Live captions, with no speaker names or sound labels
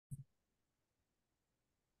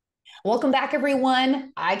Welcome back,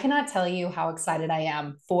 everyone. I cannot tell you how excited I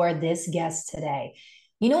am for this guest today.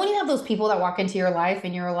 You know, when you have those people that walk into your life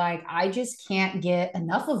and you're like, I just can't get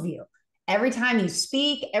enough of you. Every time you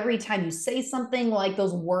speak, every time you say something, like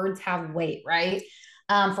those words have weight, right?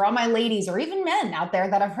 For all my ladies or even men out there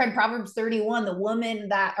that have read Proverbs 31, the woman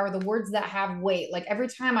that are the words that have weight. Like every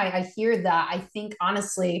time I hear that, I think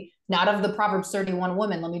honestly, not of the Proverbs 31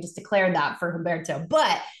 woman. Let me just declare that for Humberto,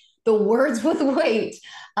 but the words with weight.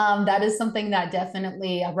 That is something that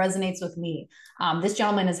definitely resonates with me. This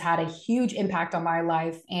gentleman has had a huge impact on my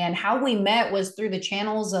life, and how we met was through the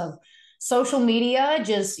channels of social media.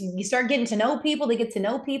 Just you start getting to know people, they get to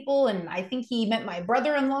know people, and I think he met my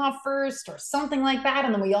brother-in-law first or something like that,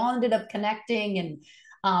 and then we all ended up connecting. And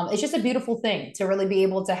it's just a beautiful thing to really be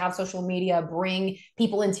able to have social media bring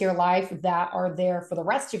people into your life that are there for the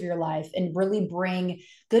rest of your life and really bring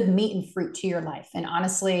good meat and fruit to your life. And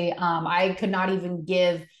honestly, I could not even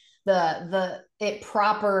give the it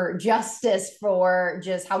proper justice for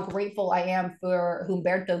just how grateful I am for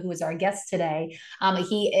Humberto, who is our guest today.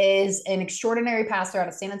 He is an extraordinary pastor out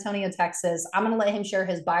of San Antonio, Texas. I'm going to let him share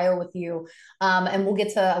his bio with you, and we'll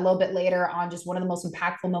get to a little bit later on just one of the most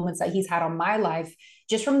impactful moments that he's had on my life,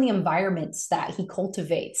 just from the environments that he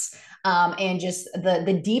cultivates, and just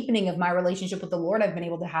the deepening of my relationship with the Lord I've been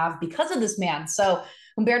able to have because of this man. So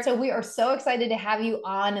Humberto, we are so excited to have you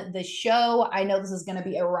on the show. I know this is going to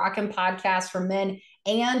be a rocking podcast for men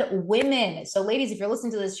and women. So, ladies, if you're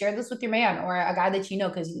listening to this, share this with your man or a guy that you know,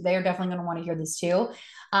 because they are definitely going to want to hear this too.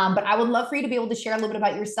 But I would love for you to be able to share a little bit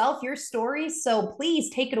about yourself, your story. So, please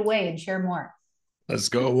take it away and share more. Let's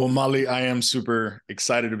go. Well, Molly, I am super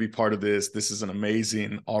excited to be part of this. This is an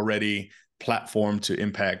amazing already platform to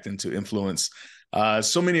impact and to influence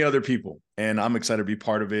so many other people. And I'm excited to be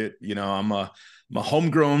part of it. You know, I'm a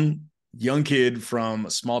homegrown young kid from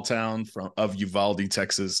a small town of Uvalde,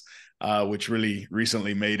 Texas, which really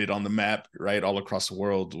recently made it on the map, right, all across the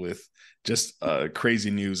world with just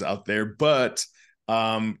crazy news out there. But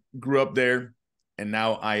grew up there, and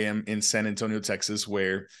now I am in San Antonio, Texas,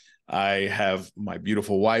 where I have my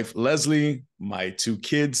beautiful wife, Leslie, my two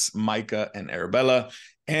kids, Micah and Arabella,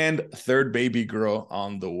 and third baby girl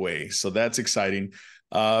on the way. So that's exciting.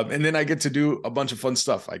 And then I get to do a bunch of fun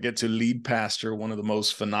stuff. I get to lead pastor one of the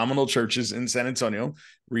most phenomenal churches in San Antonio,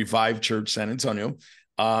 Revive Church San Antonio.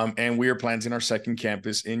 And we are planting our second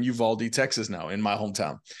campus in Uvalde, Texas now, in my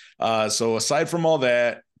hometown. So aside from all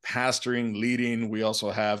that, pastoring, leading, we also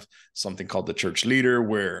have something called the church leader,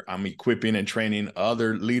 where I'm equipping and training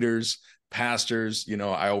other leaders, pastors. You know,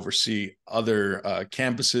 I oversee other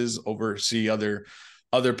campuses, oversee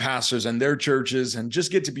other pastors and their churches, and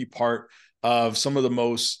just get to be part of some of the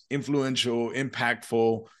most influential,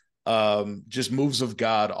 impactful, just moves of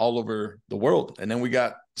God all over the world. And then we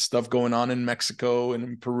got stuff going on in Mexico and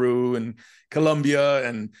in Peru and Colombia.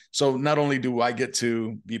 And so not only do I get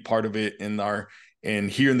to be part of it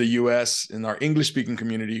and here in the US, in our English-speaking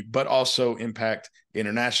community, but also impact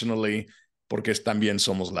internationally, porque también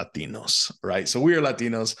somos Latinos, right? So we are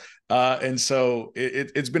Latinos. And so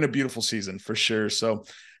it's been a beautiful season for sure. So,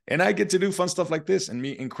 and I get to do fun stuff like this and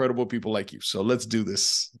meet incredible people like you. So let's do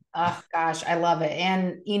this. Oh gosh, I love it.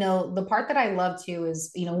 And you know, the part that I love too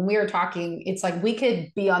is, you know, when we were talking, it's like we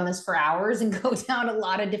could be on this for hours and go down a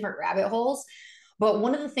lot of different rabbit holes. But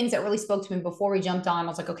one of the things that really spoke to me before we jumped on, I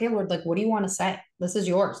was like, okay, Lord, like, what do you want to say? This is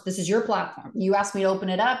yours. This is your platform. You asked me to open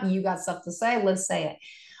it up. You got stuff to say. Let's say it.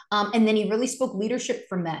 And then he really spoke leadership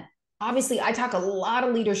for men. Obviously, I talk a lot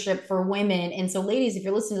of leadership for women. And so, ladies, if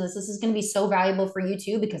you're listening to this is going to be so valuable for you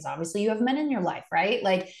too, because obviously you have men in your life, right?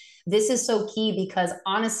 Like, this is so key because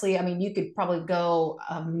honestly, I mean, you could probably go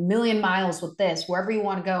a million miles with this. Wherever you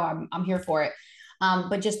want to go, I'm here for it.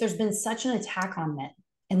 But just there's been such an attack on men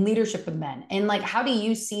and leadership with men. And like, how do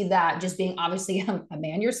you see that just being obviously a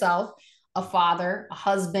man yourself, a father, a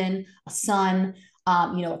husband, a son,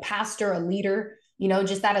 you know, a pastor, a leader, you know,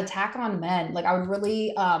 just that attack on men. Like I would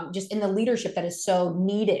really, just in the leadership that is so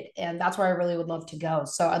needed. And that's where I really would love to go.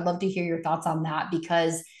 So I'd love to hear your thoughts on that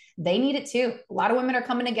because they need it too. A lot of women are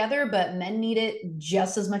coming together, but men need it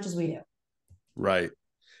just as much as we do. Right.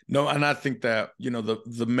 No, and I think that, you know,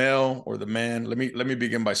 the male or the man, let me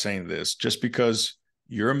begin by saying this. Just because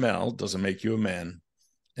you're a male doesn't make you a man.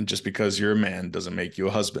 And just because you're a man doesn't make you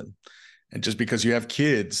a husband. And just because you have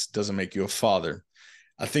kids doesn't make you a father.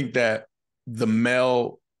 I think that the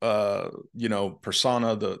male, you know,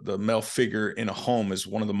 persona, the male figure in a home is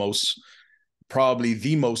one of the most, probably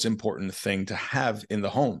the most important thing to have in the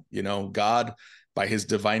home. You know, God, by his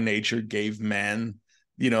divine nature, gave man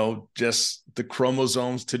just the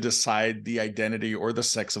chromosomes to decide the identity or the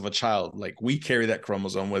sex of a child. Like we carry that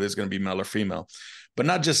chromosome, whether it's going to be male or female. But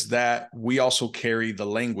not just that, we also carry the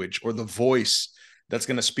language or the voice that's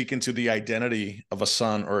going to speak into the identity of a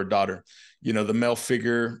son or a daughter. The male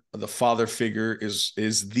figure, the father figure is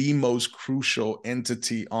the most crucial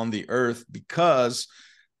entity on the earth because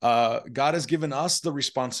God has given us the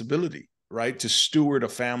responsibility, right, to steward a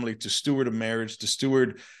family, to steward a marriage, to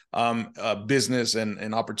steward business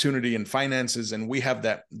and opportunity and finances, and we have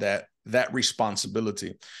that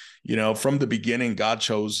responsibility. From the beginning, God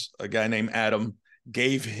chose a guy named Adam,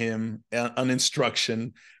 gave him an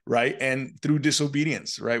instruction, right? And through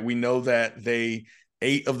disobedience, right? We know that they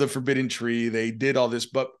ate of the forbidden tree, they did all this,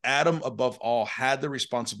 but Adam, above all, had the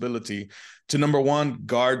responsibility to, number one,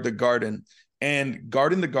 guard the garden. And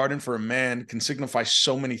guarding the garden for a man can signify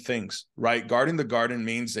so many things, right? Guarding the garden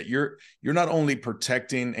means that you're not only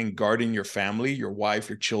protecting and guarding your family, your wife,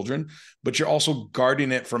 your children, but you're also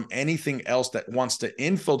guarding it from anything else that wants to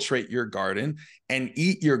infiltrate your garden and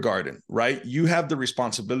eat your garden, right? You have the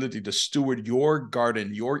responsibility to steward your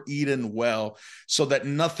garden, your Eden well, so that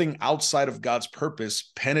nothing outside of God's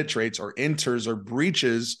purpose penetrates or enters or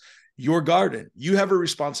breaches your garden. You have a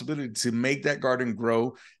responsibility to make that garden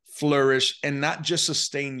grow, flourish, and not just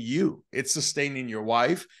sustain you. It's sustaining your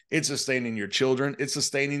wife, it's sustaining your children, it's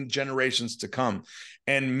sustaining generations to come.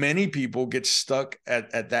 And many people get stuck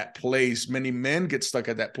at that place. Many men get stuck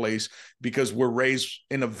at that place because we're raised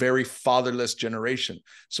in a very fatherless generation.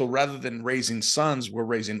 So rather than raising sons, we're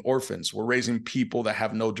raising orphans. We're raising people that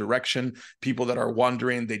have no direction, people that are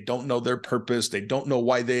wandering. They don't know their purpose. They don't know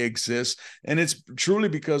why they exist. And it's truly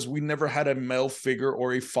because we never had a male figure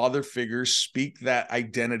or a father figure speak that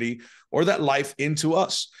identity or that life into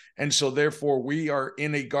us. And so therefore we are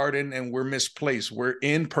in a garden and we're misplaced. We're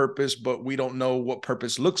in purpose, but we don't know what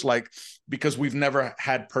purpose looks like because we've never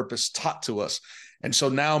had purpose taught to us. And so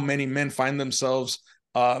now many men find themselves,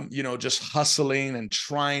 just hustling and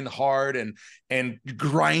trying hard and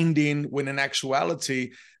grinding, when in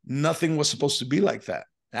actuality, nothing was supposed to be like that.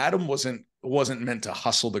 Adam wasn't meant to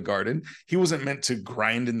hustle the garden. He wasn't meant to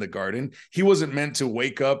grind in the garden. He wasn't meant to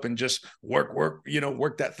wake up and just work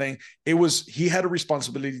that thing. He had a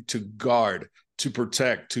responsibility to guard, to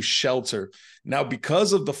protect, to shelter. Now,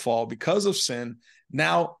 because of the fall, because of sin,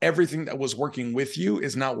 now everything that was working with you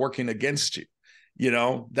is not working against you.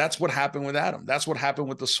 That's what happened with Adam. That's what happened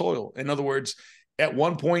with the soil. In other words, at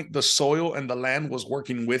one point, the soil and the land was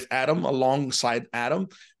working with Adam, alongside Adam.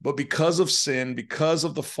 But because of sin, because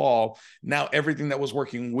of the fall, now everything that was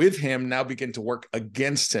working with him now began to work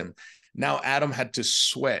against him. Now Adam had to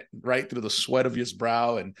sweat, right, through the sweat of his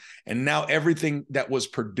brow. And now everything that was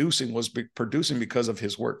producing because of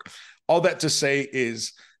his work. All that to say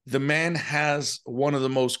is the man has one of the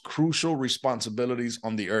most crucial responsibilities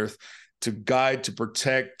on the earth: to guide, to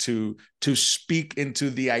protect, to speak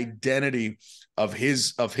into the identity of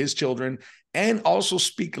his children, and also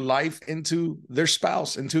speak life into their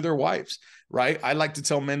spouse, into their wives, right? I like to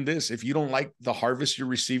tell men this: if you don't like the harvest you're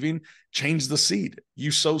receiving, change the seed. You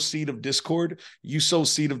sow seed of discord, you sow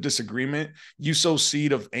seed of disagreement, you sow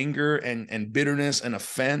seed of anger and bitterness and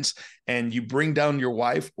offense, and you bring down your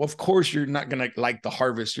wife. Well, of course, you're not going to like the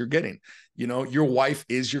harvest you're getting. Your wife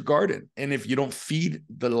is your garden. And if you don't feed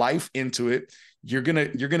the life into it, you're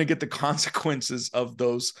gonna get the consequences of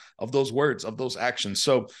those words, of those actions.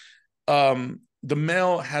 So the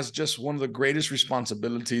male has just one of the greatest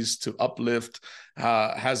responsibilities to uplift.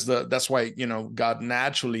 That's why God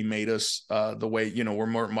naturally made us the way we're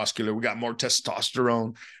more muscular. We got more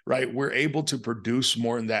testosterone, right? We're able to produce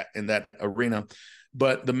more in that arena.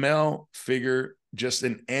 But the male figure, just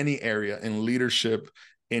in any area, in leadership,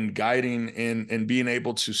 in guiding, in being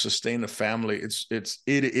able to sustain a family, it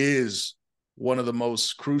is one of the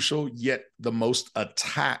most crucial, yet the most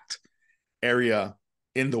attacked area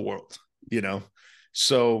in the world,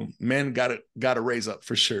 So men got to raise up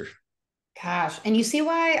for sure. Gosh. And you see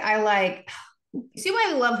why I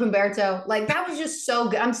love Humberto? Like, that was just so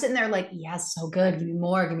good. I'm sitting there like, yes, so good. Give me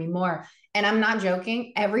more, give me more. And I'm not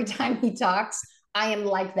joking. Every time he talks, I am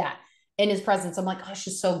like that in his presence. I'm like, oh, it's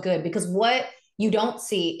just so good. Because what you don't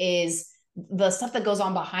see is the stuff that goes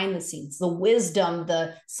on behind the scenes, the wisdom,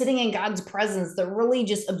 the sitting in God's presence, the really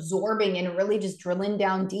just absorbing and really just drilling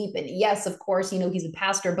down deep. And yes, of course, he's a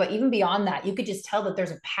pastor, but even beyond that, you could just tell that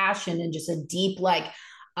there's a passion and just a deep, like,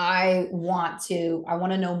 I want to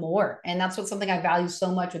know more. And that's something I value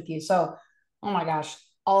so much with you. So, oh my gosh,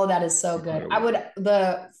 all of that is so good.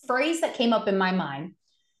 The phrase that came up in my mind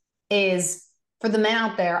is, for the men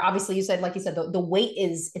out there, obviously like you said, the weight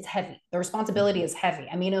it's heavy. The responsibility is heavy.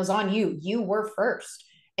 I mean, it was on you. You were first.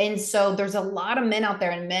 And so there's a lot of men out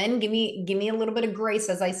there, and men, give me a little bit of grace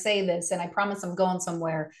as I say this, and I promise I'm going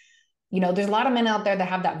somewhere. There's a lot of men out there that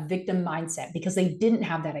have that victim mindset because they didn't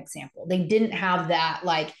have that example. They didn't have that,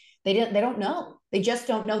 like, they don't know. They just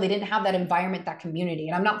don't know. They didn't have that environment, that community.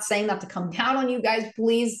 And I'm not saying that to come down on you guys.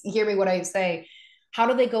 Please hear me what I say. How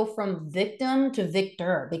do they go from victim to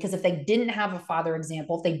victor? Because if they didn't have a father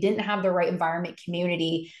example, if they didn't have the right environment,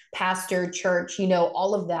 community, pastor, church,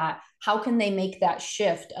 all of that, how can they make that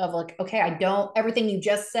shift of like, okay, everything you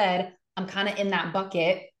just said, I'm kind of in that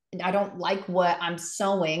bucket. I don't like what I'm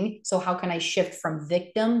sowing. So how can I shift from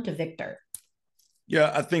victim to victor?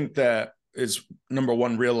 Yeah, I think that is number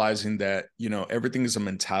one, realizing that, everything is a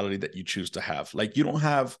mentality that you choose to have. Like you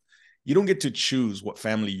don't get to choose what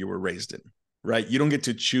family you were raised in, right? You don't get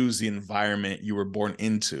to choose the environment you were born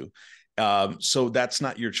into. So that's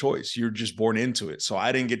not your choice. You're just born into it. So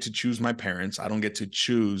I didn't get to choose my parents. I don't get to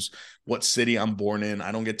choose what city I'm born in.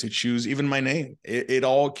 I don't get to choose even my name. It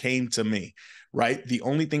all came to me, right? The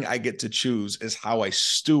only thing I get to choose is how I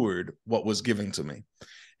steward what was given to me.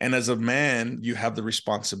 And as a man, you have the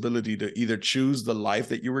responsibility to either choose the life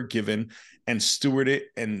that you were given and steward it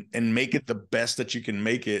and make it the best that you can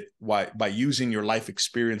make it by using your life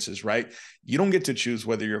experiences, right? You don't get to choose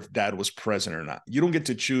whether your dad was present or not. You don't get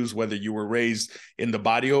to choose whether you were raised in the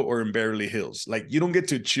barrio or in Beverly Hills. Like you don't get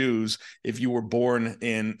to choose if you were born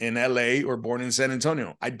in LA or born in San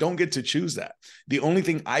Antonio. I don't get to choose that. The only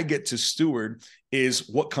thing I get to steward is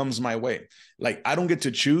what comes my way. Like I don't get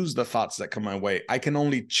to choose the thoughts that come my way. I can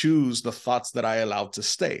only choose the thoughts that I allow to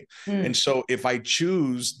stay. And so if I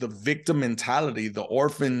choose the victim mentality, the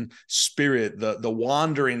orphan spirit, the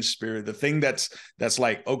wandering spirit, the thing that's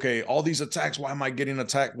like, okay, all these attacks, why am I getting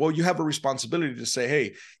attacked? Well, you have a responsibility to say,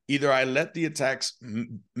 hey, either I let the attacks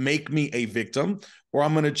make me a victim, or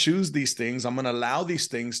I'm going to choose these things. I'm going to allow these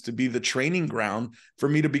things to be the training ground for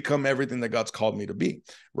me to become everything that God's called me to be,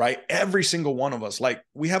 right? Every single one of us, like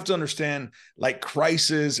we have to understand, like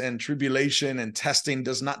crisis and tribulation and testing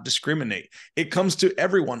does not discriminate. It comes to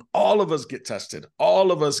everyone. All of us get tested.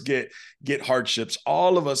 All of us get hardships.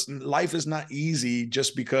 All of us, life is not easy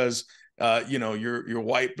just because you're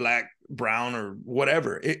white, black, brown, or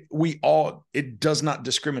whatever. It does not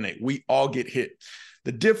discriminate. We all get hit.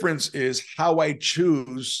 The difference is how I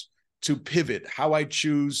choose to pivot, how I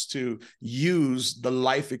choose to use the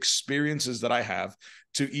life experiences that I have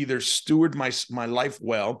to either steward my life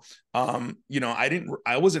well.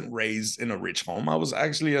 I wasn't raised in a rich home. I was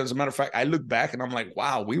actually, as a matter of fact, I look back and I'm like,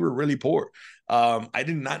 wow, we were really poor. I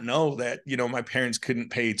did not know that, my parents couldn't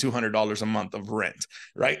pay $200 a month of rent,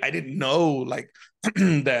 right? I didn't know like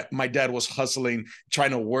that my dad was hustling,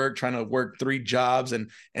 trying to work 3 jobs. And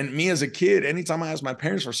me as a kid, anytime I asked my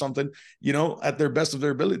parents for something, at their best of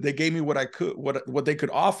their ability, they gave me what I could, what they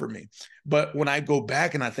could offer me. But when I go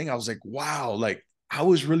back and I think, I was like, wow, like I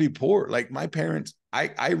was really poor. Like my parents,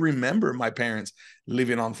 I remember my parents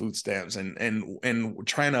living on food stamps and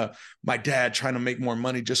my dad trying to make more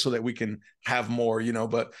money just so that we can have more,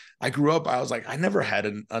 but I grew up, I was like, I never had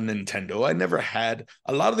a Nintendo. I never had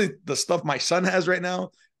a lot of the stuff my son has right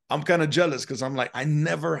now. I'm kind of jealous because I'm like, I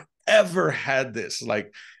never, ever had this.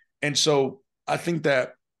 Like, and so I think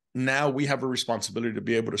that now we have a responsibility to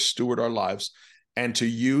be able to steward our lives and to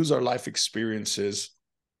use our life experiences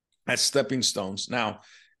as stepping stones. Now,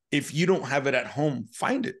 if you don't have it at home,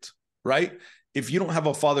 find it, right? If you don't have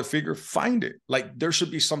a father figure, find it. Like there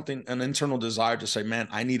should be something, an internal desire to say, man,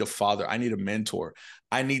 I need a father. I need a mentor.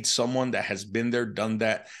 I need someone that has been there, done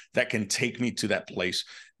that, that can take me to that place.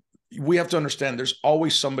 We have to understand there's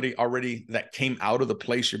always somebody already that came out of the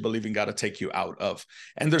place you're believing God to take you out of.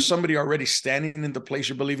 And there's somebody already standing in the place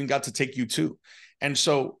you're believing God to take you to. And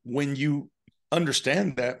so when you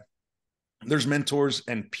understand that, there's mentors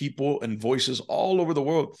and people and voices all over the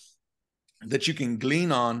world that you can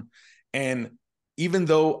glean on. And even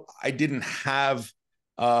though I didn't have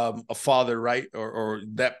a father, right, or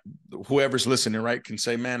that whoever's listening, right, can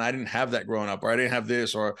say, man, I didn't have that growing up, or I didn't have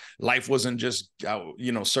this, or life wasn't just,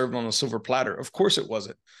 served on a silver platter. Of course it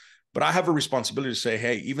wasn't. But I have a responsibility to say,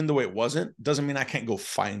 hey, even though it wasn't, doesn't mean I can't go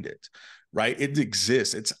find it, right? It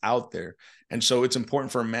exists. It's out there. And so it's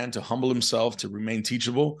important for a man to humble himself, to remain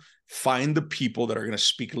teachable, find the people that are going to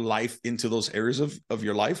speak life into those areas of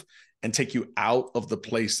your life and take you out of the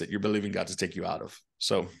place that you're believing God to take you out of.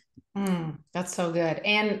 So that's so good.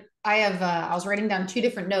 And I was writing down 2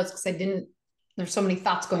 different notes because there's so many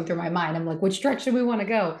thoughts going through my mind. I'm like, which direction we want to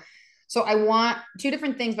go? So I want 2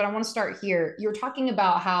 different things, but I want to start here. You're talking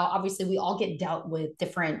about how obviously we all get dealt with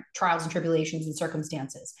different trials and tribulations and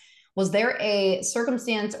circumstances. Was there a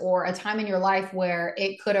circumstance or a time in your life where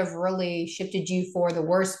it could have really shifted you for the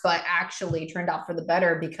worse, but actually turned out for the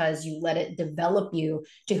better because you let it develop you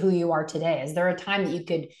to who you are today? Is there a time that you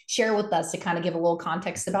could share with us to kind of give a little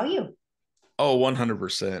context about you? Oh,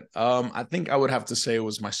 100%. I think I would have to say it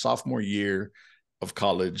was my sophomore year of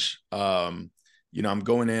college. I'm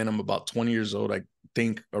going in, I'm about 20 years old, I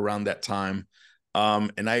think around that time.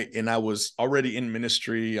 And I was already in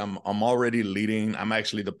ministry. I'm already leading. I'm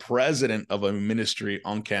actually the president of a ministry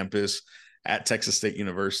on campus at Texas State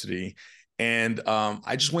University. And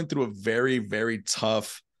I just went through a very, very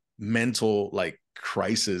tough mental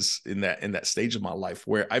crisis in that stage of my life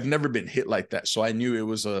where I've never been hit like that. So I knew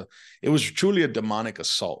it was truly a demonic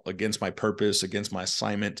assault against my purpose, against my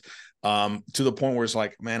assignment, to the point where it's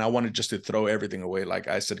like, man, I wanted just to throw everything away. Like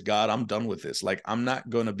I said, God, I'm done with this. Like, I'm not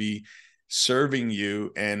going to be serving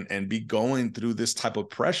you and be going through this type of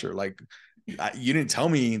pressure. Like, you didn't tell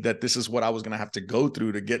me that this is what I was going to have to go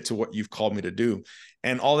through to get to what you've called me to do.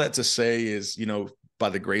 And all that to say is, by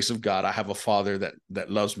the grace of God, I have a father that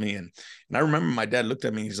loves me. And I remember my dad looked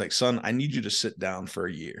at me, he's like, son, I need you to sit down for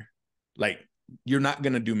a year. Like, you're not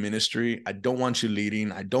going to do ministry. I don't want you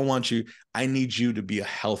leading. I need you to be a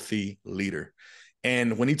healthy leader.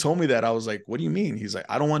 And when he told me that, I was like, what do you mean? He's like,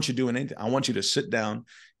 I don't want you doing anything. I want you to sit down.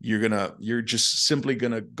 You're just simply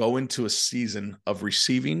going to go into a season of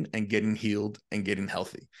receiving and getting healed and getting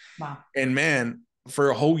healthy. Wow. And man,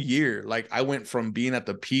 for a whole year, like, I went from being at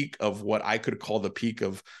the peak of what I could call the peak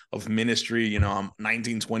of ministry. I'm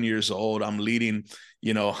 19, 20 years old. I'm leading,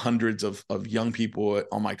 hundreds of young people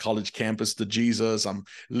on my college campus to Jesus. I'm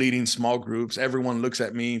leading small groups. Everyone looks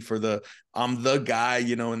at me I'm the guy,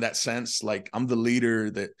 in that sense, like I'm the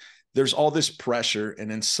leader. That there's all this pressure.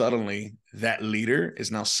 And then suddenly that leader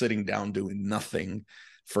is now sitting down doing nothing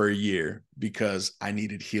for a year because I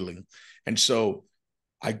needed healing. And so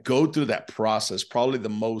I go through that process, probably the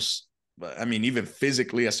most, even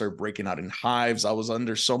physically, I started breaking out in hives. I was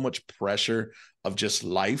under so much pressure of just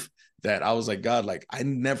life that I was like, God, like, I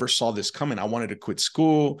never saw this coming. I wanted to quit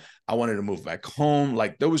school. I wanted to move back home.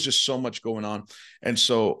 Like, there was just so much going on. And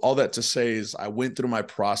so all that to say is I went through my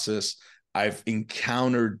process. I've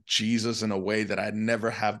encountered Jesus in a way that I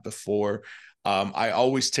never have before. I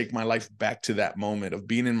always take my life back to that moment of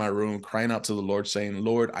being in my room, crying out to the Lord, saying,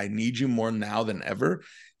 Lord, I need you more now than ever.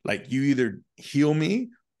 Like, you either heal me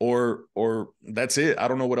or that's it. I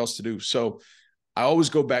don't know what else to do. So I always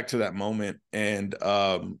go back to that moment. And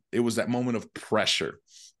it was that moment of pressure.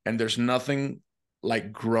 And there's nothing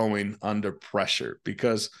like growing under pressure,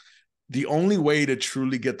 because the only way to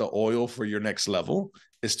truly get the oil for your next level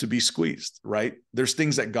is to be squeezed, right? There's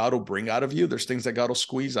things that God will bring out of you. There's things that God will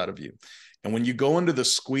squeeze out of you. And when you go under the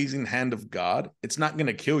squeezing hand of God, it's not going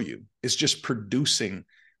to kill you. It's just producing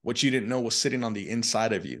what you didn't know was sitting on the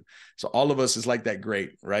inside of you. So all of us is like that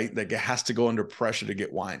grape, right? That has to go under pressure to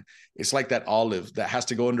get wine. It's like that olive that has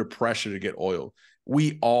to go under pressure to get oil.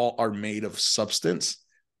 We all are made of substance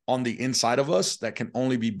on the inside of us that can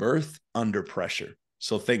only be birthed under pressure.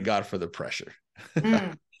 So thank God for the pressure.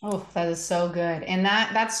 Oh, that is so good. And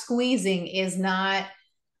that squeezing is not,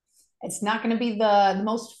 it's not going to be the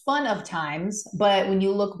most fun of times, but when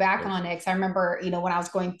you look back on it, 'cause I remember, when I was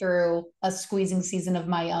going through a squeezing season of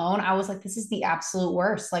my own, I was like, this is the absolute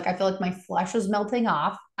worst. Like, I feel like my flesh was melting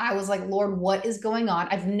off. I was like, Lord, what is going on?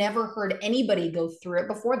 I've never heard anybody go through it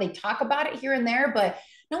before. They talk about it here and there, but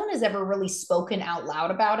no one has ever really spoken out loud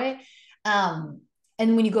about it.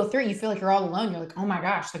 And when you go through it, you feel like you're all alone. You're like, oh my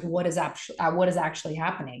gosh, like what is actually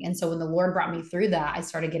happening? And so when the Lord brought me through that, I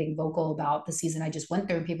started getting vocal about the season I just went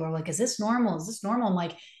through. And people are like, is this normal? Is this normal? I'm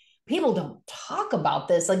like, people don't talk about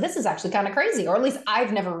this. Like, this is actually kind of crazy, or at least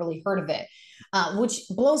I've never really heard of it, which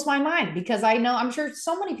blows my mind, because I'm sure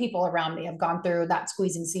so many people around me have gone through that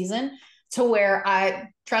squeezing season, to where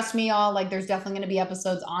trust me, all, like, there's definitely going to be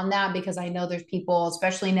episodes on that, because I know there's people,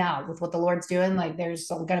 especially now with what the Lord's doing, like there's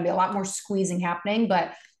going to be a lot more squeezing happening.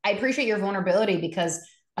 But I appreciate your vulnerability, because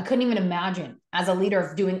I couldn't even imagine as a leader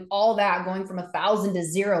of doing all that, going from 1,000 to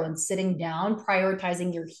 0 and sitting down,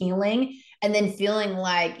 prioritizing your healing, and then feeling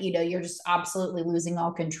like, you're just absolutely losing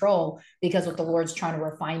all control because what the Lord's trying to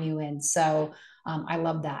refine you in. So I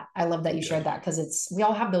love that. I love that you shared that, because we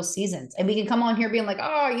all have those seasons, and we can come on here being like,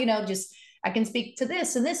 oh, just, I can speak to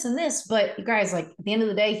this and this and this, but you guys, like, at the end of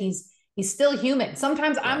the day, he's still human.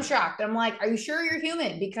 Sometimes I'm shocked. I'm like, are you sure you're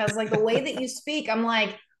human? Because like the way that you speak, I'm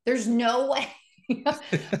like, there's no way.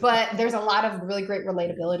 But there's a lot of really great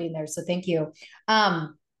relatability in there. So thank you.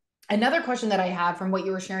 Another question that I had from what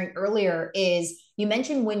you were sharing earlier is, you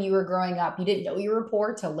mentioned when you were growing up, you didn't know you were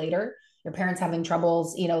poor till later. Your parents having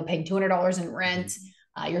troubles, paying $200 in rent.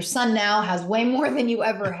 Your son now has way more than you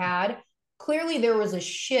ever had. Clearly, there was a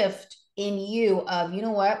shift in you of, you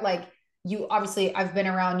know what, like you obviously, I've been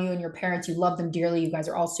around you and your parents, you love them dearly. You guys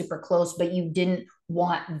are all super close, but you didn't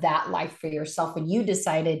want that life for yourself when you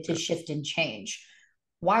decided to shift and change.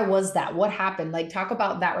 Why was that? What happened? Like, talk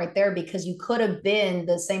about that right there, because you could have been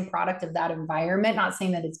the same product of that environment. Not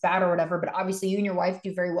saying that it's bad or whatever, but obviously you and your wife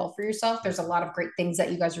do very well for yourself. There's a lot of great things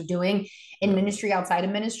that you guys are doing in ministry, outside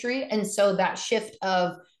of ministry. And so that shift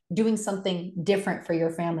of doing something different for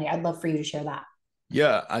your family, I'd love for you to share that.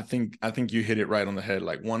 Yeah, I think you hit it right on the head.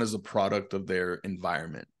 Like, one is a product of their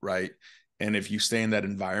environment, right? And if you stay in that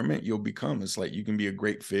environment, you'll become. It's like you can be a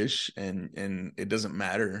great fish, and it doesn't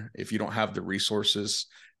matter if you don't have the resources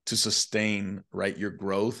to sustain, right, your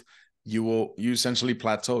growth. You essentially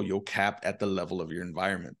plateau. You'll cap at the level of your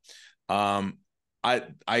environment. Um,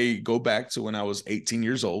 I go back to when I was 18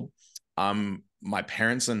 years old. My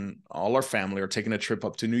parents and all our family are taking a trip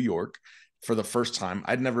up to New York for the first time.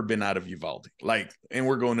 I'd never been out of Uvalde, like, and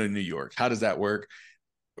we're going to New York. How does that work?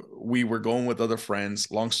 We were going with other friends.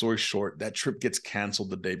 Long story short, that trip gets canceled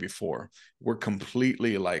the day before. We're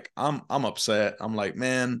completely like, I'm upset. I'm like,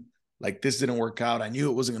 man, like this didn't work out. I knew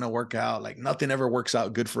it wasn't going to work out. Like nothing ever works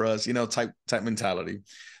out good for us, type mentality.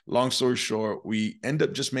 Long story short, we end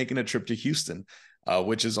up just making a trip to Houston,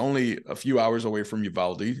 which is only a few hours away from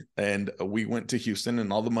Uvalde. And we went to Houston,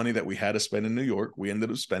 and all the money that we had to spend in New York, we ended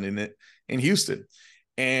up spending it in Houston.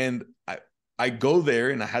 And I go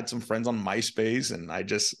there, and I had some friends on MySpace, and I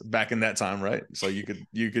just, back in that time, right? So you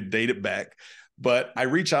could date it back. But I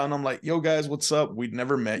reach out and I'm like, yo guys, what's up? We'd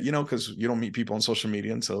never met, because you don't meet people on social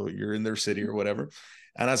media until you're in their city or whatever.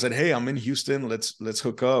 And I said, hey, I'm in Houston. Let's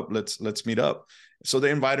hook up. Let's meet up. So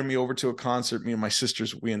they invited me over to a concert. Me and my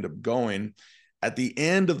sisters, we end up going. At the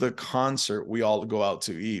end of the concert, we all go out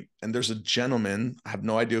to eat. And there's a gentleman, I have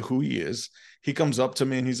no idea who he is. He comes up to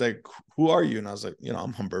me and he's like, who are you? And I was like,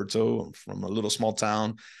 I'm Humberto. I'm from a little small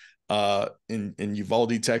town in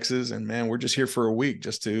Uvalde, Texas. And man, we're just here for a week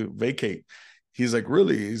just to vacate. He's like,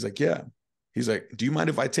 really? He's like, yeah. He's like, do you mind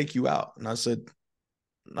if I take you out? And I said,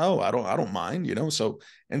 no, I don't mind, So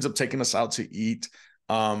ends up taking us out to eat.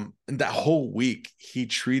 And that whole week, he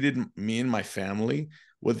treated me and my family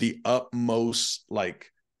with the utmost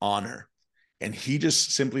like honor. And he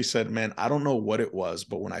just simply said, man, I don't know what it was,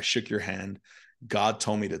 but when I shook your hand, God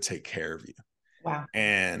told me to take care of you. Wow.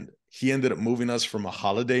 And he ended up moving us from a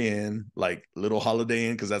Holiday Inn, like little Holiday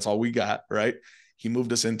Inn, because that's all we got, right? He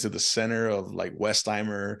moved us into the center of like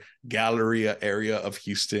Westheimer, Galleria area of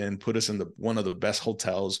Houston, put us in one of the best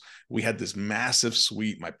hotels. We had this massive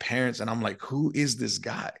suite, my parents, and I'm like, who is this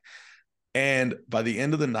guy? And by the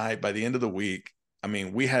end of the night, by the end of the week, I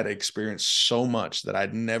mean, we had experienced so much that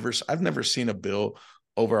I've never seen a bill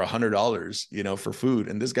over $100, for food.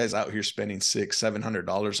 And this guy's out here spending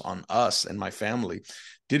 $600-700 on us and my family.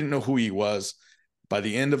 Didn't know who he was. By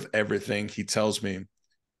the end of everything, he tells me,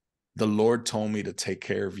 the Lord told me to take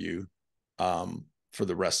care of you for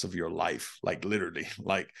the rest of your life, like literally,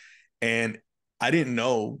 like, and I didn't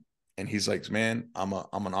know. And he's like, man, I'm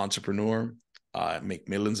an entrepreneur. I make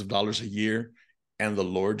millions of dollars a year. And the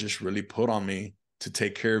Lord just really put on me to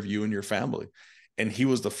take care of you and your family. And he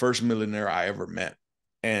was the first millionaire I ever met.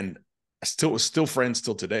 And we're still friends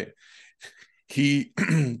till today. He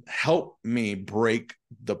helped me break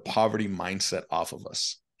the poverty mindset off of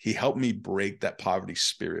us. He helped me break that poverty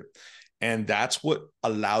spirit. And that's what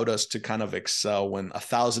allowed us to kind of excel when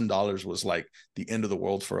 $1,000 was like the end of the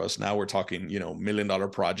world for us. Now we're talking, $1 million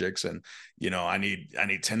projects, and, I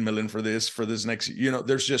need 10 million for this next,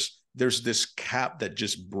 there's this cap that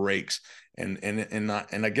just breaks. And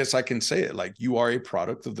I guess I can say it, like, you are a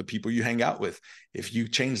product of the people you hang out with. If you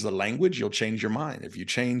change the language, you'll change your mind. If you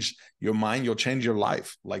change your mind, you'll change your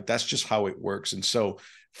life. Like, that's just how it works. And so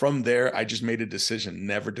from there, I just made a decision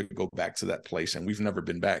never to go back to that place. And we've never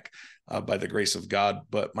been back by the grace of God.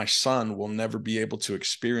 But my son will never be able to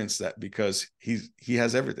experience that because he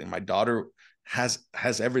has everything. My daughter has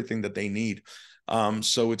everything that they need.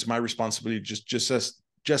 So it's my responsibility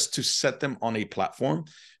just to set them on a platform,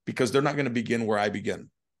 because they're not going to begin where I begin.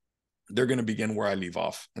 They're going to begin where I leave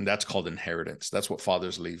off. And that's called inheritance. That's what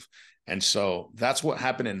fathers leave. And so that's what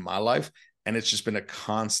happened in my life. And it's just been a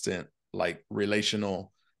constant, like,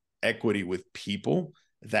 relational equity with people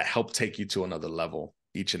that help take you to another level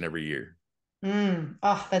each and every year.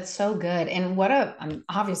 Oh, that's so good. And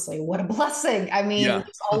obviously, what a blessing. I mean, Yeah.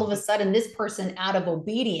 just all of a sudden, this person out of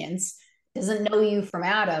obedience doesn't know you from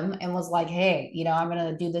Adam and was like, hey, I'm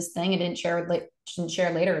going to do this thing, and didn't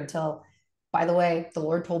share later until by the way, the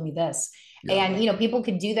Lord told me this. Yeah. And, people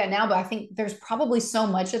could do that now, but I think there's probably so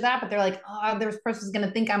much of that, but they're like, oh, this person's going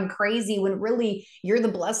to think I'm crazy when really you're the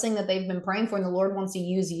blessing that they've been praying for and the Lord wants to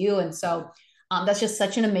use you. And so that's just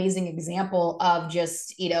such an amazing example of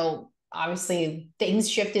just, obviously things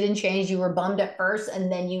shifted and changed. You were bummed at first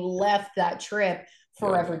and then you left that trip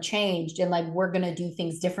forever changed. And like, we're going to do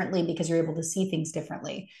things differently because you're able to see things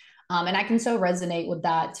differently. And I can so resonate with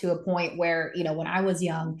that to a point where, when I was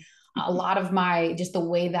young, a lot of just the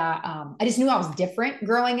way that I just knew I was different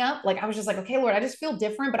growing up. Like I was just like, okay, Lord, I just feel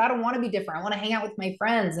different, but I don't want to be different. I want to hang out with my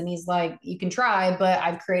friends. And he's like, you can try, but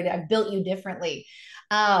I've built you differently.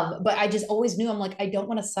 But I just always knew, I'm like, I don't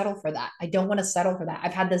want to settle for that. I don't want to settle for that.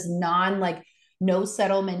 I've had this no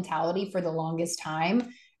settle mentality for the longest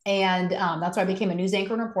time. And that's why I became a news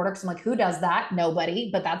anchor and reporter, because I'm like, who does that? Nobody,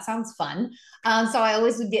 but that sounds fun. So I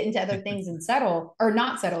always would get into other things and settle or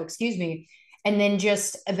not settle, excuse me. And then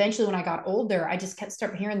just eventually when I got older, I just kept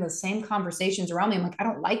start hearing the same conversations around me. I'm like, I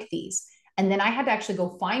don't like these. And then I had to actually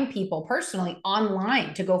go find people personally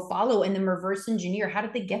online to go follow and then reverse engineer. How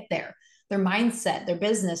did they get there? Their mindset, their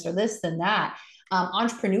business, or this and that.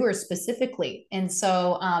 Entrepreneurs specifically. And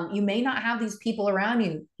so you may not have these people around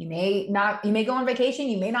you. You may go on vacation.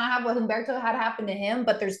 You may not have what Humberto had happen to him,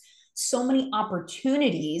 but there's so many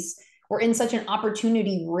opportunities. We're in such an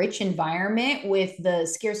opportunity rich environment with the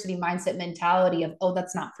scarcity mindset mentality of, oh,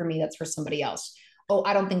 that's not for me. That's for somebody else. Oh,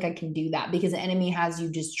 I don't think I can do that, because the enemy has you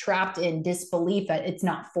just trapped in disbelief that it's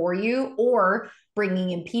not for you, or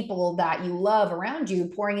bringing in people that you love around you,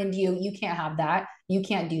 pouring into you. You can't have that. You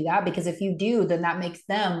can't do that, because if you do, then that makes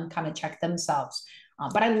them kind of check themselves.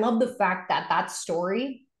 But I love the fact that that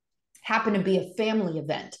story happened to be a family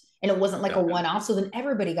event and it wasn't like a one-off. So then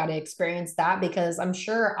everybody got to experience that, because I'm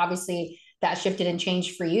sure obviously that shifted and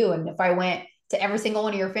changed for you. And if I went to every single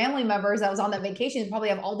one of your family members that was on that vacation, probably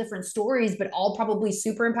have all different stories, but all probably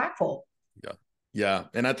super impactful. Yeah. Yeah.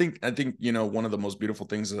 And I think, one of the most beautiful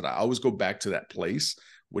things is that I always go back to that place,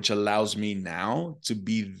 which allows me now to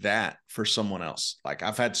be that for someone else. Like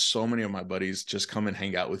I've had so many of my buddies just come and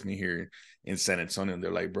hang out with me here in San Antonio. And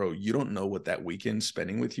they're like, bro, you don't know what that weekend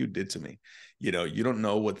spending with you did to me. You don't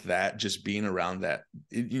know what that just being around that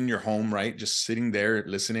in your home, right? Just sitting there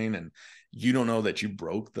listening, and you don't know that you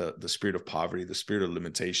broke the spirit of poverty, the spirit of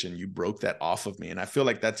limitation. You broke that off of me. And I feel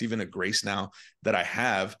like that's even a grace now that I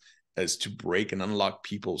have, as to break and unlock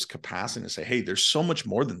people's capacity and say, hey, there's so much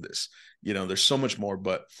more than this. There's so much more,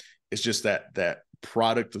 but it's just that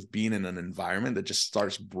product of being in an environment that just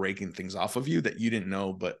starts breaking things off of you that you didn't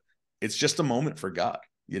know, but it's just a moment for God.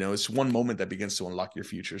 It's one moment that begins to unlock your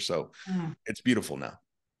future. So it's beautiful now.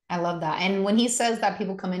 I love that. And when he says that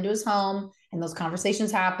people come into his home and those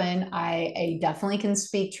conversations happen, I definitely can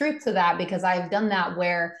speak truth to that, because I've done that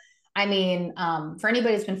where, for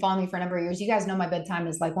anybody that's been following me for a number of years, you guys know my bedtime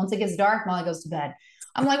is like, once it gets dark, Molly goes to bed.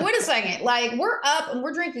 I'm like, wait a second, like we're up and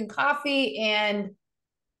we're drinking coffee, and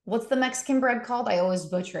what's the Mexican bread called? I always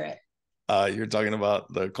butcher it. You're talking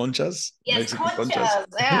about the conchas? Yes, conchas.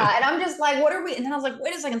 Yeah. And I'm just like, what are we? And then I was like,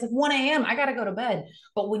 wait a second, it's like 1 a.m. I got to go to bed.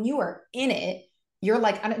 But when you are in it, you're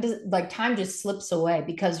like, like time just slips away,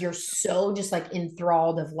 because you're so just like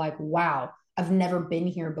enthralled of like, wow, I've never been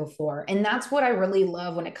here before. And that's what I really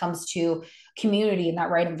love when it comes to community in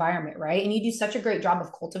that right environment, right? And you do such a great job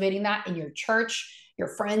of cultivating that in your church, your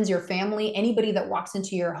friends, your family, anybody that walks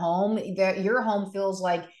into your home, that your home feels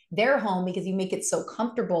like their home, because you make it so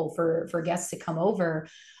comfortable for guests to come over.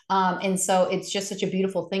 And so it's just such a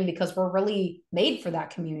beautiful thing, because we're really made for that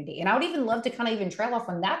community. And I would even love to kind of even trail off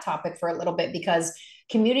on that topic for a little bit, because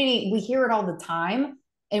community, we hear it all the time,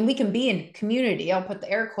 and we can be in community. I'll put the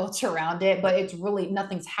air quotes around it, but it's really,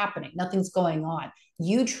 nothing's happening. Nothing's going on.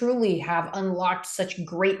 You truly have unlocked such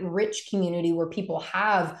great, rich community where people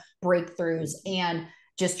have breakthroughs and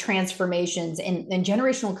just transformations and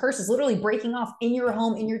generational curses literally breaking off in your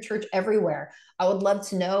home, in your church, everywhere. I would love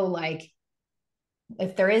to know, like,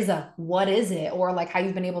 if there is what is it, or like how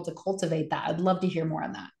you've been able to cultivate that. I'd love to hear more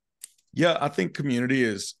on that. Yeah, I think community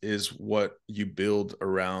is what you build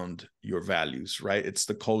around your values, right? It's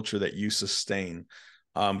the culture that you sustain.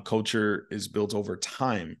 Culture is built over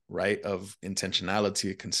time, right? Of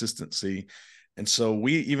intentionality, consistency. And so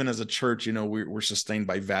we, even as a church, we're sustained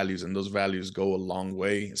by values, and those values go a long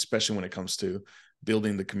way, especially when it comes to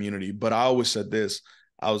building the community. But I always said this,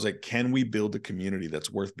 I was like, can we build a community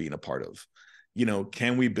that's worth being a part of?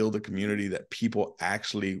 Can we build a community that people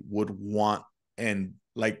actually would want and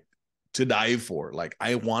like to die for? Like,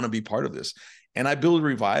 I want to be part of this. And I build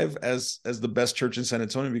Revive as the best church in San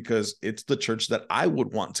Antonio, because it's the church that I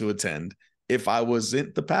would want to attend if I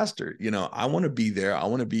wasn't the pastor. I want to be there. I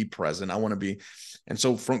want to be present. I want to be. And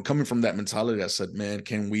so coming from that mentality, I said, man,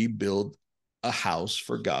 can we build a house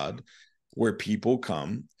for God where people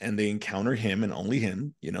come and they encounter him and only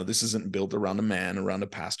him? This isn't built around a man, around a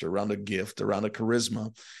pastor, around a gift, around a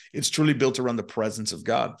charisma. It's truly built around the presence of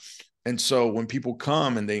God. And so when people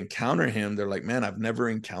come and they encounter him, they're like, man, I've never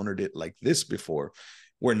encountered it like this before,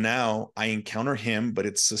 where now I encounter him, but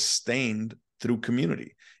it's sustained through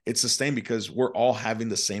community. It's sustained because we're all having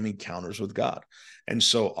the same encounters with God. And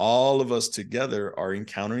so all of us together are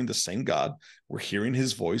encountering the same God. We're hearing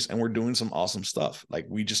his voice and we're doing some awesome stuff. Like,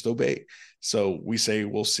 we just obey. So we say,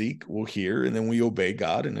 we'll seek, we'll hear, and then we obey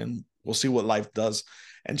God, and then we'll see what life does.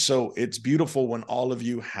 And so it's beautiful when all of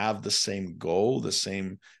you have the same goal, the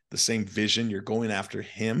same vision. You're going after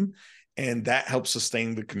him, and that helps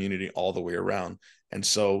sustain the community all the way around. And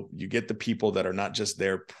so you get the people that are not just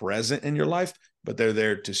there present in your life, but they're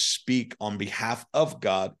there to speak on behalf of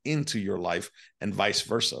God into your life, and vice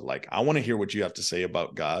versa. Like, I want to hear what you have to say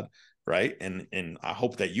about God, right? And I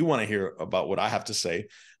hope that you want to hear about what I have to say.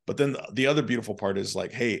 But then the other beautiful part is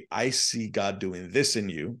like, hey, I see God doing this in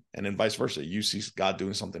you, and then vice versa. You see God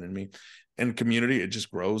doing something in me. And community, it just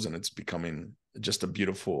grows, and it's becoming just a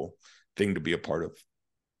beautiful thing to be a part of.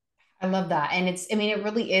 I love that. And it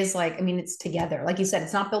really is like, it's together. Like you said,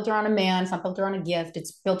 it's not built around a man, it's not built around a gift,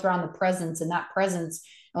 it's built around the presence. And that presence,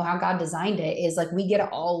 how God designed it, is like we get to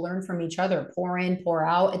all learn from each other, pour in, pour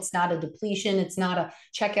out. It's not a depletion, it's not a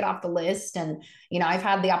check it off the list. And, I've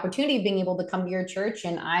had the opportunity of being able to come to your church,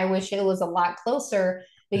 and I wish it was a lot closer.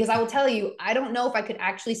 Because I will tell you, I don't know if I could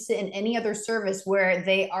actually sit in any other service where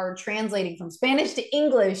they are translating from Spanish to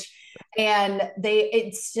English, and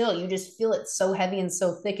it's still, you just feel it so heavy and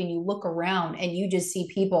so thick, and you look around and you just see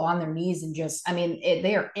people on their knees and just,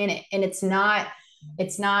 they are in it, and it's not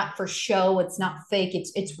for show, it's not fake,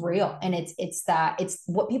 it's real, and it's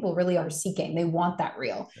what people really are seeking. They want that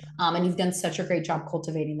real. And you've done such a great job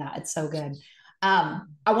cultivating that. It's so good.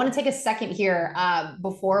 I want to take a second here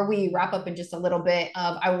before we wrap up in just a little bit.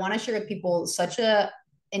 I want to share with people such a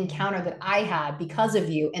encounter that I had because of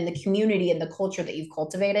you and the community and the culture that you've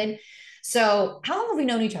cultivated. So how long have we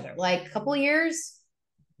known each other? Like a couple of years?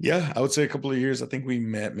 Yeah, I would say a couple of years. I think we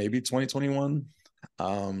met maybe 2021.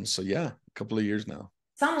 So yeah, a couple of years now.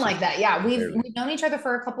 Something like that. Yeah, we've known each other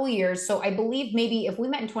for a couple of years. So I believe maybe if we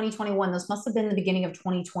met in 2021, this must have been the beginning of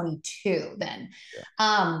 2022 then.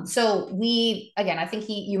 Yeah. So I think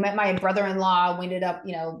you met my brother-in-law. We ended up,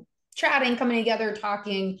 chatting, coming together,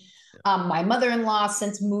 talking. My mother-in-law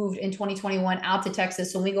since moved in 2021 out to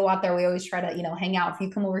Texas. So when we go out there, we always try to, hang out. If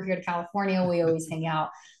you come over here to California, we always hang out.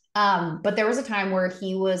 But there was a time where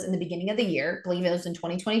he was in the beginning of the year, I believe it was in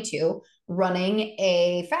 2022, running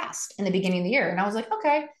a fast in the beginning of the year. And I was like,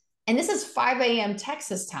 okay. And this is 5 a.m.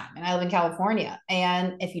 Texas time, and I live in California.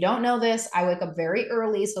 And if you don't know this, I wake up very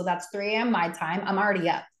early. So that's 3 a.m. my time. I'm already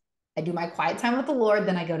up. I do my quiet time with the Lord,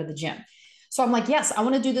 then I go to the gym. So I'm like, yes, I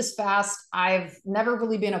want to do this fast. I've never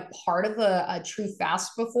really been a part of a true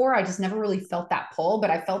fast before. I just never really felt that pull, but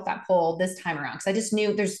I felt that pull this time around because I just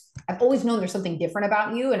knew I've always known there's something different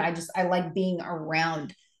about you. And I like being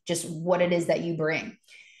around just what it is that you bring.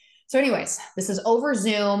 So anyways, this is over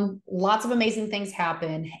Zoom. Lots of amazing things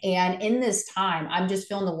happen. And in this time, I'm just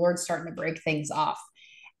feeling the Lord starting to break things off.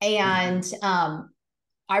 And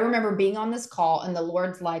I remember being on this call, and the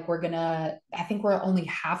Lord's like, I think we're only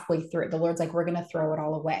halfway through it. The Lord's like, we're going to throw it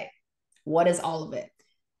all away. What is all of it?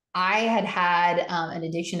 I had an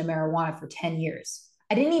addiction to marijuana for 10 years.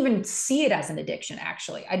 I didn't even see it as an addiction,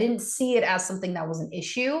 actually. I didn't see it as something that was an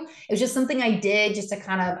issue. It was just something I did just to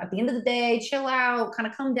kind of, at the end of the day, chill out, kind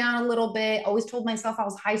of come down a little bit. Always told myself I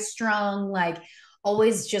was high strung, like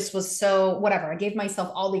always just was so whatever. I gave myself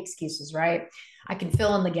all the excuses, right? I can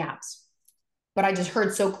fill in the gaps. But I just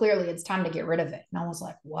heard so clearly it's time to get rid of it. And I was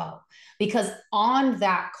like, whoa. Because on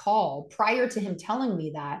that call, prior to him telling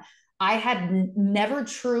me that, I had never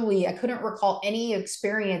truly, I couldn't recall any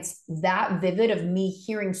experience that vivid of me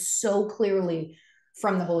hearing so clearly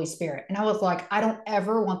from the Holy Spirit. And I was like, I don't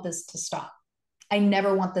ever want this to stop. I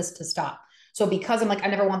never want this to stop. So because I'm like, I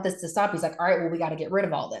never want this to stop, he's like, all right, well, we got to get rid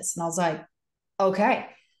of all this. And I was like, okay.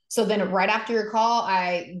 So then right after your call,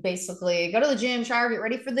 I basically go to the gym, shower, get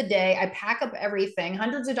ready for the day. I pack up everything,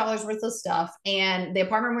 hundreds of dollars worth of stuff. And the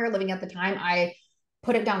apartment we were living at the time, I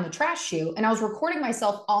put it down the trash chute, and I was recording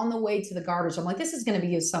myself on the way to the garbage. I'm like, this is going to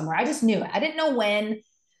be used somewhere. I just knew it. I didn't know when.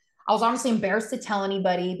 I was honestly embarrassed to tell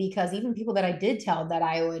anybody, because even people that I did tell that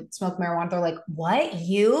I would smoke marijuana, they're like, what?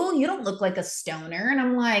 You don't look like a stoner. And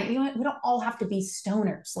I'm like, you know what? We don't all have to be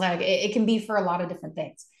stoners. Like it can be for a lot of different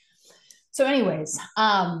things. So anyways,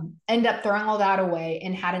 ended up throwing all that away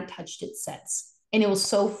and hadn't touched it since. And it was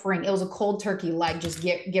so freeing. It was a cold turkey, like just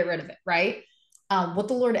get rid of it, right? What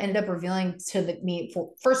the Lord ended up revealing to me,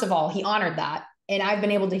 first of all, he honored that. And I've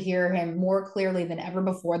been able to hear him more clearly than ever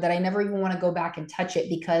before, that I never even want to go back and touch it,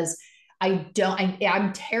 because I'm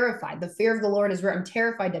terrified. The fear of the Lord is real. I'm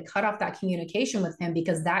terrified to cut off that communication with him,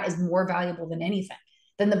 because that is more valuable than anything,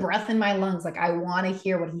 than the breath in my lungs. Like, I want to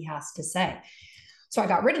hear what he has to say. So I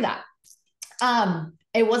got rid of that.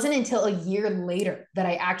 It wasn't until a year later that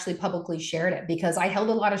I actually publicly shared it, because I held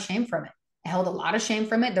a lot of shame from it. I held a lot of shame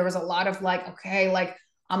from it. There was a lot of like, okay, like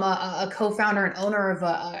I'm a co-founder and owner of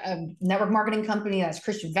a network marketing company that's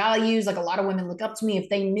Christian values. Like, a lot of women look up to me. If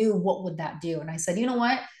they knew, what would that do? And I said, you know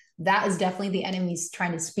what? That is definitely the enemy's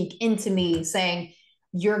trying to speak into me, saying,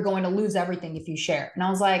 you're going to lose everything if you share. And I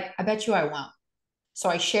was like, I bet you I won't. So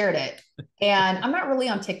I shared it. And I'm not really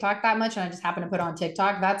on TikTok that much. And I just happened to put it on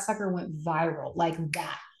TikTok. That sucker went viral like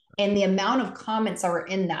that. And the amount of comments that were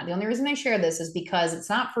in that, the only reason I share this is because it's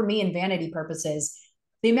not for me and vanity purposes.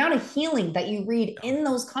 The amount of healing that you read in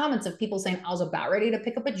those comments of people saying, I was about ready to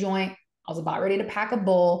pick up a joint. I was about ready to pack a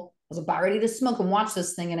bowl. I was about ready to smoke and watch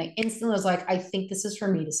this thing. And I instantly was like, I think this is for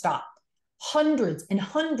me to stop. Hundreds and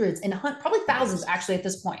hundreds and probably thousands actually at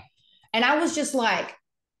this point. And I was just like,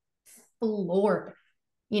 Lord,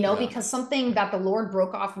 because something that the Lord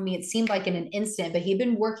broke off of me, it seemed like in an instant, but he'd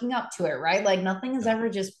been working up to it, right? Like, nothing is ever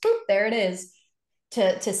just boop, there it is.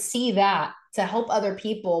 To see that, to help other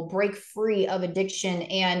people break free of addiction,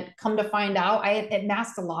 and come to find out, it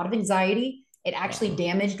masked a lot of anxiety. It actually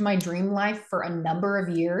damaged my dream life for a number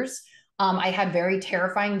of years. I had very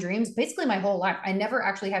terrifying dreams, basically my whole life. I never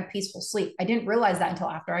actually had peaceful sleep. I didn't realize that until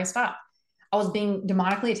after I stopped. I was being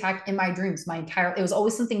demonically attacked in my dreams. It was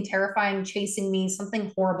always something terrifying chasing me,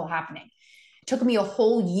 something horrible happening. It took me a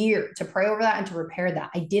whole year to pray over that and to repair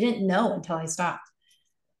that. I didn't know until I stopped.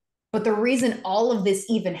 But the reason all of this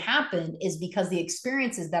even happened is because the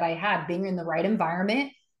experiences that I had being in the right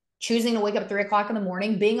environment, choosing to wake up 3 o'clock in the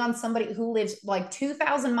morning, being on somebody who lives like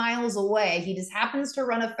 2,000 miles away. He just happens to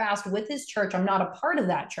run a fast with his church. I'm not a part of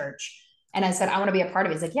that church. And I said, I want to be a part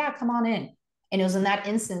of it. He's like, yeah, come on in. And it was in that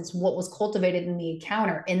instance, what was cultivated in the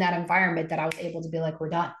encounter in that environment, that I was able to be like, we're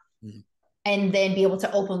done. Mm-hmm. And then be able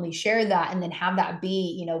to openly share that, and then have that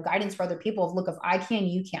be, guidance for other people of, look, if I can,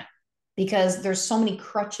 you can. Because there's so many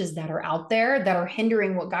crutches that are out there that are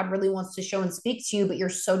hindering what God really wants to show and speak to you, but you're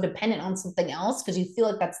so dependent on something else because you feel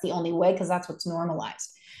like that's the only way, because that's what's normalized.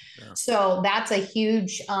 Yeah. So that's a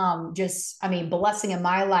huge, blessing in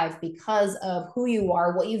my life, because of who you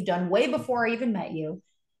are, what you've done way before I even met you,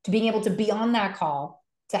 to being able to be on that call,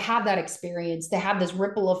 to have that experience, to have this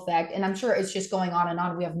ripple effect. And I'm sure it's just going on and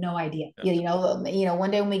on. We have no idea. Yeah.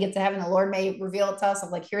 One day when we get to heaven, the Lord may reveal it to us of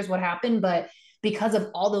like, here's what happened. But because of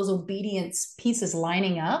all those obedience pieces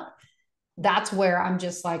lining up, that's where I'm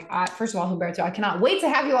just like, first of all, Humberto, I cannot wait to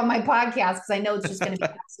have you on my podcast, because I know it's just going to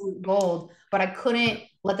be absolute gold. But I couldn't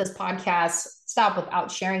let this podcast stop without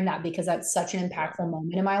sharing that, because that's such an impactful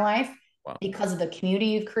moment in my life. Wow. Because of the community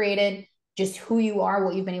you've created, just who you are,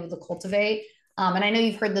 what you've been able to cultivate. And I know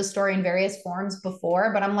you've heard this story in various forms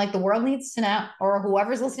before, but I'm like, the world needs to know, or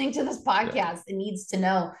whoever's listening to this podcast, it needs to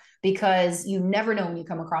know, because you never know when you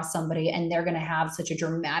come across somebody and they're going to have such a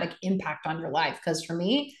dramatic impact on your life. Because for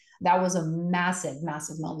me, that was a massive,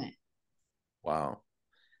 massive moment. Wow.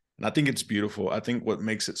 And I think it's beautiful. I think what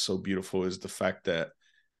makes it so beautiful is the fact that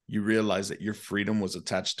you realize that your freedom was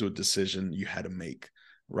attached to a decision you had to make,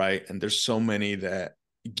 right? And there's so many that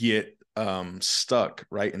get stuck,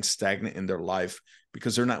 right, and stagnant in their life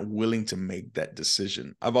because they're not willing to make that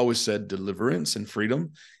decision. I've always said deliverance and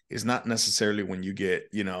freedom is not necessarily when you get,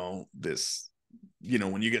 when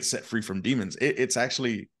you get set free from demons. It's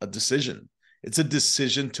actually a decision. It's a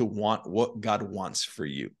decision to want what God wants for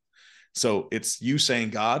you. So it's you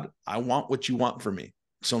saying, God, I want what you want for me.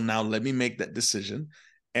 So now let me make that decision.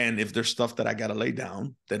 And if there's stuff that I got to lay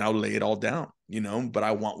down, then I'll lay it all down, but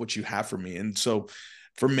I want what you have for me. And so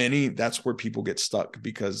for many, that's where people get stuck,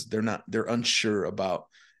 because they're unsure about,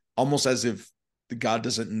 almost as if God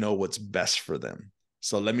doesn't know what's best for them.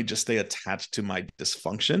 So let me just stay attached to my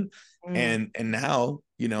dysfunction. And now,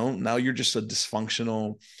 now you're just a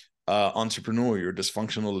dysfunctional entrepreneur, you're a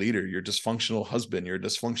dysfunctional leader, you're a dysfunctional husband, you're a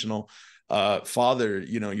dysfunctional father,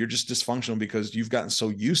 you're just dysfunctional because you've gotten so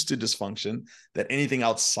used to dysfunction that anything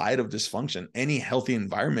outside of dysfunction, any healthy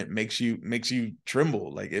environment makes you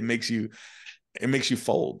tremble. Like it makes you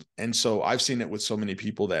fold. And so I've seen it with so many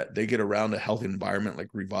people that they get around a healthy environment like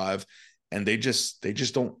Revive, and they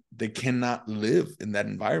cannot live in that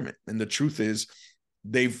environment. And the truth is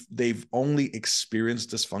they've only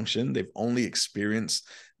experienced dysfunction. They've only experienced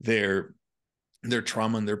their their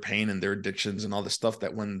trauma and their pain and their addictions and all the stuff,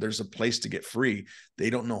 that when there's a place to get free, they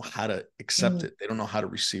don't know how to accept it. They don't know how to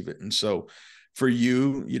receive it. And so for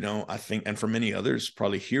you, I think, and for many others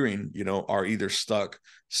probably hearing, are either stuck,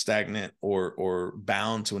 stagnant, or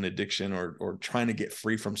bound to an addiction, or trying to get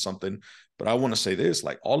free from something. But I want to say this,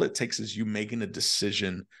 like, all it takes is you making a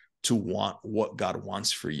decision to want what God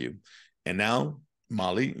wants for you. And now,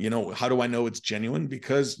 Molly, how do I know it's genuine?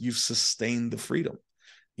 Because you've sustained the freedom,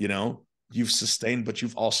 you've sustained, but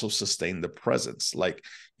you've also sustained the presence. Like,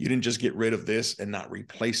 you didn't just get rid of this and not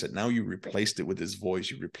replace it. Now you replaced it with his voice.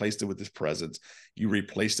 You replaced it with his presence. You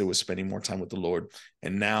replaced it with spending more time with the Lord.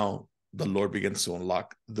 And now the Lord begins to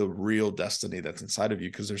unlock the real destiny that's inside of you,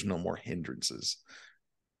 because there's no more hindrances.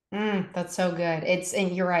 That's so good.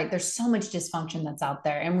 And you're right. There's so much dysfunction that's out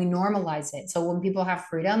there, and we normalize it. So when people have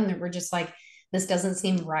freedom, we're just like, this doesn't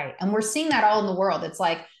seem right. And we're seeing that all in the world. It's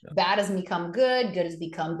like bad has become good, good has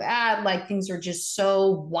become bad. Like, things are just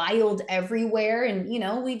so wild everywhere. And,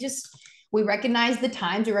 we recognize the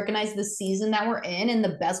times, we recognize the season that we're in, and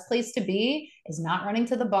the best place to be is not running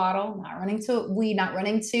to the bottle, not running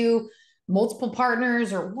to multiple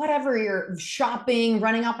partners or whatever you're shopping,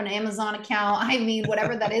 running up an Amazon account. I mean,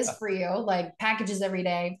 whatever that is for you, like packages every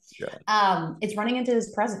day. Yeah. It's running into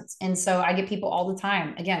his presence. And so I get people all the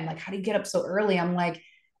time, again, like, how do you get up so early? I'm like,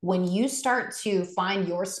 when you start to find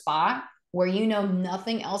your spot where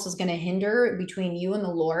nothing else is going to hinder between you and the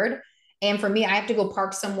Lord. And for me, I have to go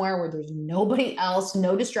park somewhere where there's nobody else,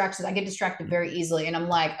 no distractions. I get distracted very easily. And I'm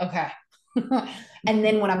like, okay. And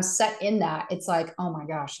then when I'm set in that, it's like, oh my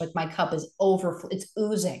gosh, like my cup is it's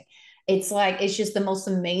oozing. It's like, it's just the most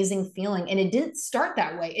amazing feeling. And it didn't start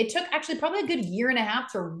that way. It took actually probably a good year and a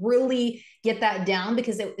half to really get that down,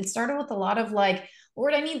 because it started with a lot of like,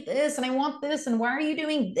 Lord, I need this and I want this. And why are you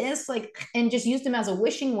doing this? Like, and just used him as a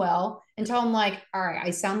wishing well until I'm like, all right,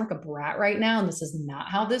 I sound like a brat right now. And this is not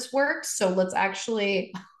how this works. So let's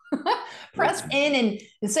actually press in, and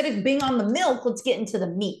instead of being on the milk, let's get into the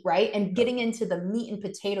meat, right? And getting into the meat and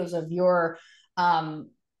potatoes of your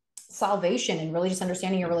salvation, and really just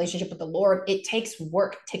understanding your relationship with the Lord. It takes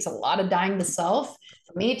work. It takes a lot of dying to self.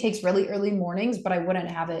 For me, it takes really early mornings, but I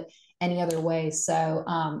wouldn't have it any other way. So,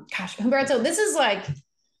 gosh, Humberto, this is like,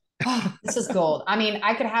 oh, this is gold. I mean,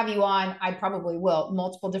 I could have you on, I probably will,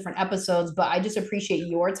 multiple different episodes, but I just appreciate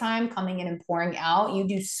your time coming in and pouring out. You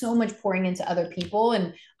do so much pouring into other people.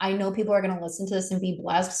 And I know people are going to listen to this and be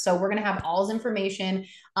blessed. So we're going to have all his information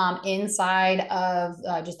inside of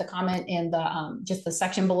just the comment in the just the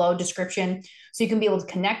section below description. So you can be able to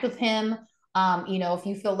connect with him. If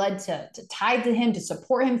you feel led to tithe to him, to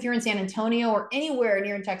support him, if you're in San Antonio or anywhere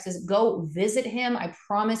near in Texas, go visit him. I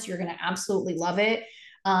promise you're going to absolutely love it.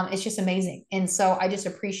 It's just amazing. And so I just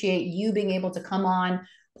appreciate you being able to come on,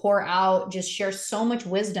 pour out, just share so much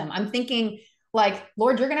wisdom. I'm thinking, like,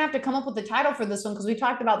 Lord, you're going to have to come up with the title for this one, because we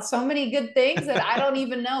talked about so many good things that I don't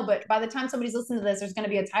even know. But by the time somebody's listening to this, there's going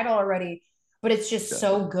to be a title already. But it's just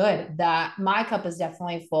so good that my cup is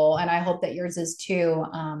definitely full. And I hope that yours is too.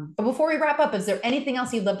 But before we wrap up, is there anything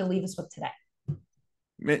else you'd love to leave us with today?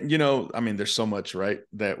 I mean, there's so much, right,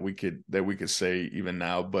 that we could say even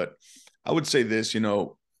now, but I would say this,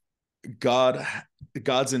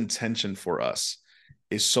 God's intention for us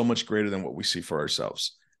is so much greater than what we see for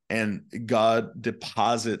ourselves. And God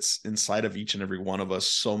deposits inside of each and every one of us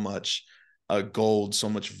so much gold, so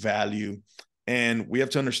much value. And we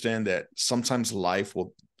have to understand that sometimes life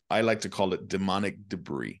will, I like to call it demonic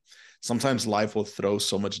debris. Sometimes life will throw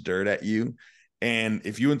so much dirt at you. And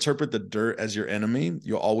if you interpret the dirt as your enemy,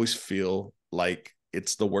 you'll always feel like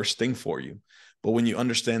it's the worst thing for you. But when you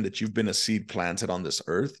understand that you've been a seed planted on this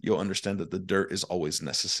earth, you'll understand that the dirt is always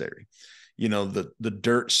necessary. The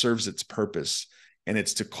dirt serves its purpose, and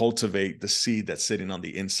it's to cultivate the seed that's sitting on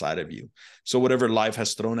the inside of you. So whatever life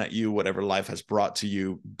has thrown at you, whatever life has brought to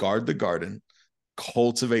you, guard the garden,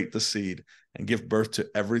 cultivate the seed, and give birth to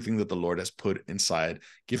everything that the Lord has put inside.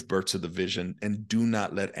 Give birth to the vision, and do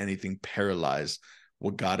not let anything paralyze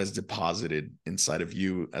what God has deposited inside of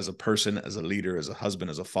you as a person, as a leader, as a husband,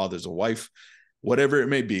 as a father, as a wife, whatever it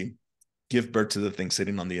may be. Give birth to the thing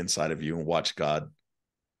sitting on the inside of you, and watch God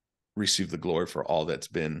receive the glory for all that's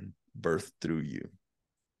been birthed through you.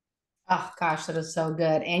 Oh gosh, that is so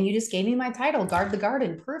good. And you just gave me my title, Guard the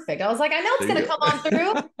Garden. Perfect. I was like, I know it's going to come on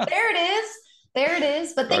through. There it is. There it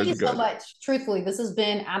is. But thank you so much. Truthfully, this has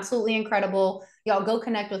been absolutely incredible. Y'all go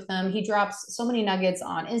connect with him. He drops so many nuggets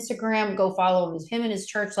on Instagram. Go follow him and his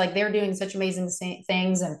church. Like, they're doing such amazing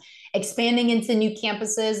things and expanding into new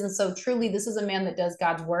campuses. And so truly, this is a man that does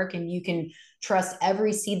God's work, and you can trust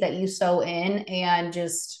every seed that you sow in. And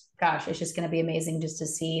just, gosh, it's just going to be amazing just to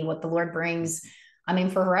see what the Lord brings I'm in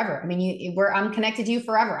for forever. I mean, I'm connected to you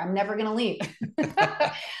forever. I'm never going to leave.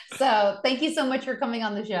 So thank you so much for coming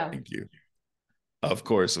on the show. Thank you. Of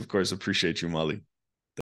course. Appreciate you, Molly.